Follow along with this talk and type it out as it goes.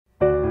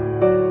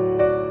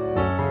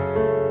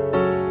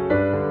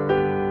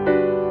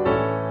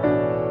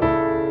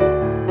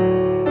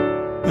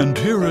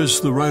is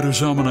the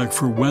Writer's Almanac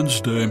for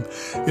Wednesday.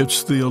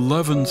 It's the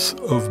 11th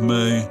of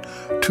May,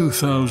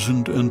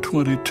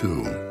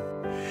 2022.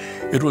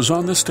 It was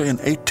on this day in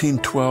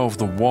 1812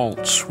 the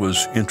waltz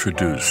was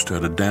introduced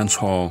at a dance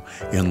hall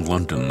in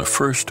London, the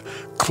first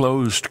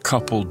closed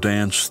couple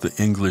dance the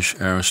English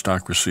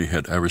aristocracy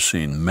had ever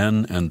seen,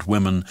 men and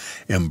women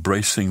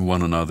embracing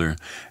one another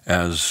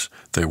as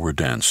they were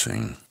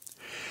dancing.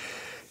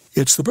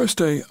 It's the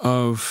birthday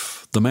of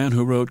the man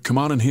who wrote Come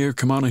On In Here,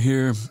 Come On In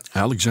Here,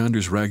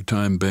 Alexander's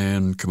Ragtime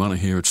Band, Come On In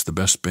Here, it's the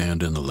best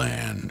band in the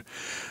land.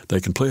 They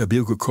can play a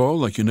bugle call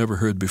like you never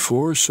heard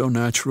before, so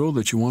natural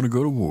that you want to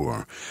go to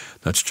war.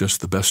 That's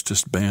just the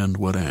bestest band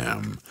what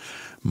am,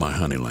 my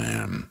honey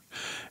lamb.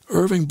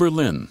 Irving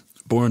Berlin,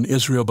 born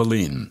Israel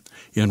Berlin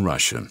in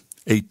Russia,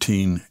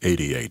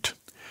 1888.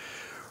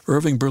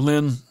 Irving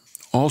Berlin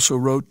also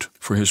wrote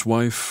for his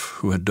wife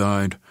who had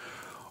died,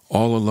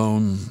 All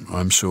alone,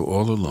 I'm so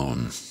all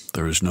alone.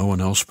 There is no one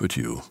else but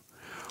you.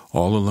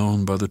 All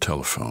alone by the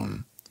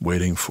telephone,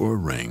 waiting for a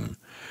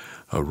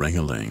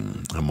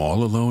ring-a-ling. I'm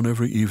all alone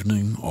every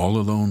evening, all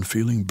alone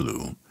feeling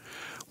blue,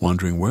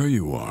 wondering where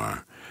you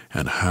are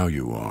and how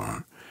you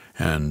are,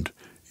 and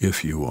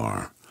if you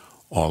are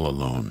all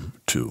alone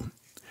too.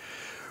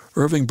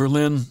 Irving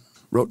Berlin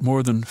wrote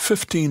more than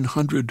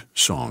 1,500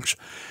 songs,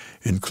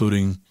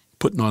 including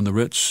Putting on the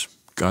Ritz,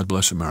 God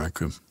Bless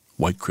America,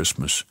 White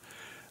Christmas,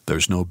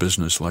 There's No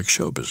Business Like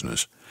Show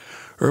Business.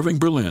 Irving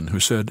Berlin, who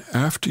said,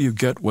 after you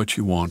get what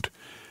you want,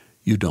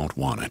 you don't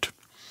want it.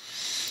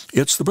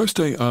 It's the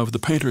birthday of the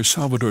painter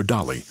Salvador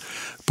Dali,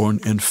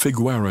 born in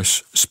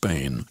Figueres,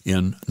 Spain,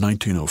 in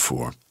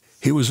 1904.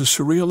 He was a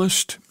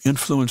surrealist,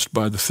 influenced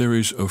by the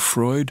theories of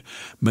Freud,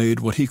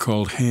 made what he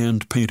called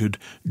hand-painted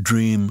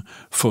dream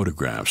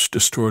photographs,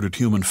 distorted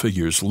human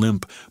figures,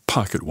 limp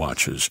pocket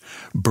watches,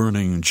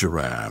 burning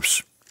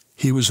giraffes.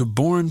 He was a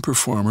born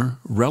performer,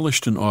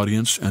 relished an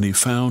audience, and he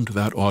found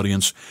that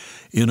audience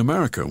in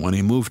America when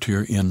he moved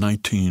here in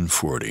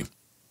 1940.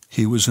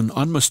 He was an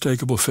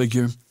unmistakable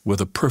figure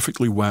with a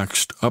perfectly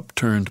waxed,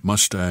 upturned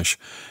mustache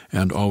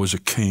and always a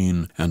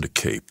cane and a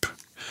cape.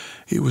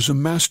 He was a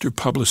master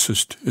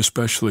publicist,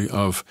 especially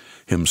of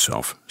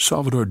himself,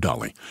 Salvador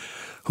Dali,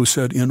 who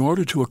said, in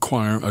order to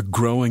acquire a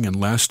growing and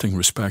lasting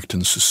respect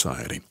in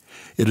society,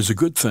 it is a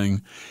good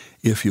thing,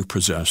 if you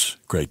possess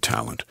great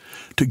talent,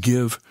 to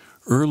give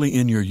early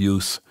in your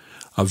youth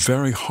a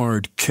very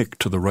hard kick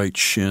to the right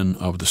shin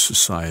of the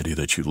society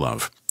that you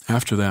love.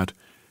 After that,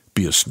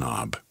 be a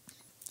snob.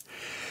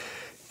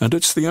 And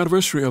it's the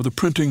anniversary of the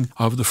printing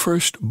of the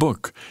first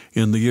book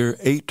in the year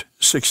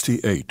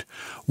 868.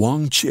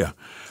 Wang Chieh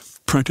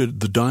printed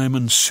the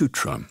Diamond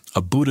Sutra,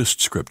 a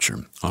Buddhist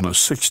scripture, on a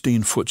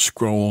 16-foot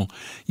scroll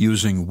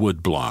using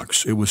wood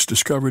blocks. It was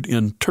discovered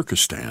in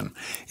Turkestan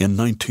in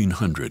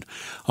 1900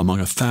 among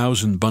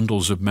 1,000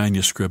 bundles of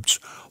manuscripts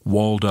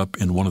walled up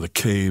in one of the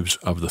caves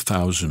of the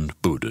 1,000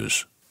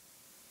 Buddhas.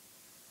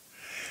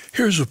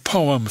 Here's a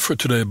poem for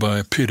today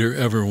by Peter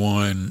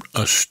Everwine,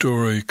 A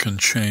Story Can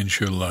Change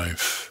Your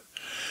Life.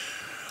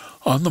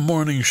 On the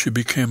morning she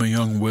became a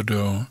young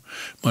widow,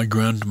 my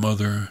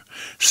grandmother,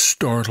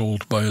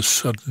 startled by a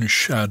sudden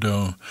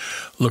shadow,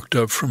 looked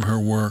up from her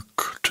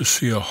work to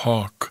see a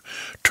hawk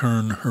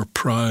turn her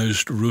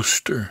prized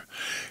rooster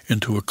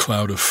into a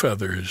cloud of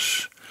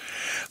feathers.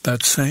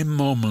 That same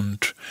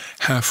moment,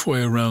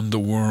 halfway around the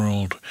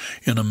world,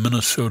 in a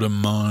Minnesota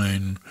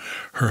mine,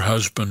 her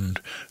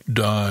husband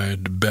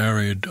died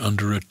buried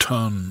under a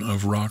ton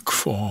of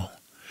rockfall.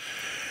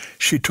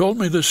 She told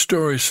me this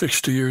story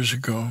 60 years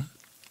ago.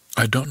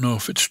 I don't know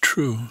if it's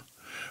true,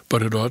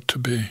 but it ought to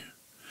be.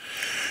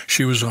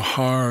 She was a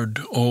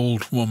hard,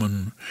 old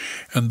woman,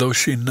 and though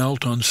she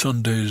knelt on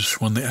Sundays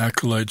when the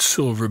acolyte's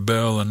silver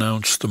bell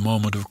announced the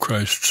moment of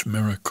Christ's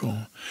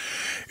miracle,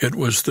 it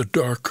was the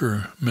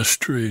darker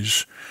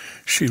mysteries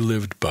she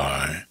lived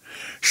by.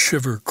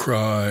 Shiver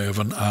cry of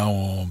an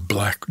owl,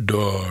 black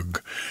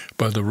dog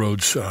by the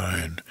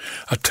roadside,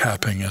 a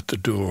tapping at the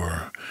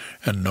door,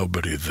 and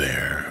nobody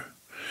there.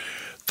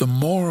 The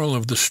moral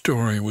of the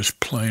story was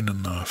plain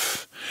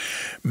enough.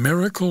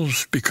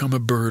 Miracles become a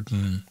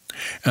burden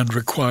and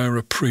require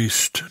a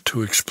priest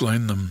to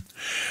explain them.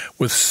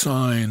 With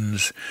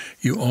signs,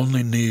 you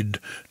only need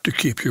to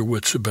keep your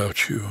wits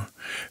about you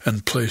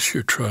and place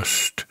your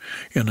trust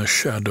in a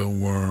shadow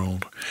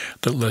world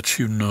that lets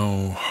you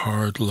know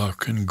hard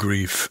luck and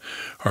grief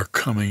are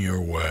coming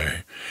your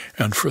way.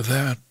 And for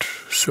that,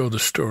 so the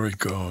story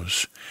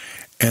goes,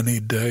 any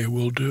day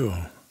will do.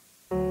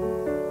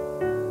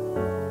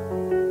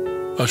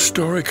 A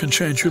Story Can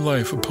Change Your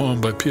Life, a poem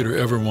by Peter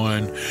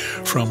Everwine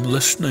from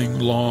Listening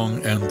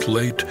Long and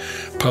Late,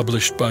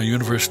 published by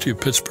University of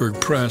Pittsburgh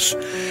Press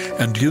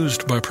and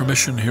used by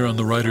permission here on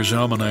the Writer's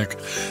Almanac.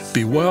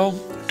 Be well,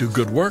 do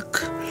good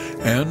work,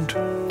 and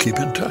keep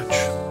in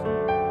touch.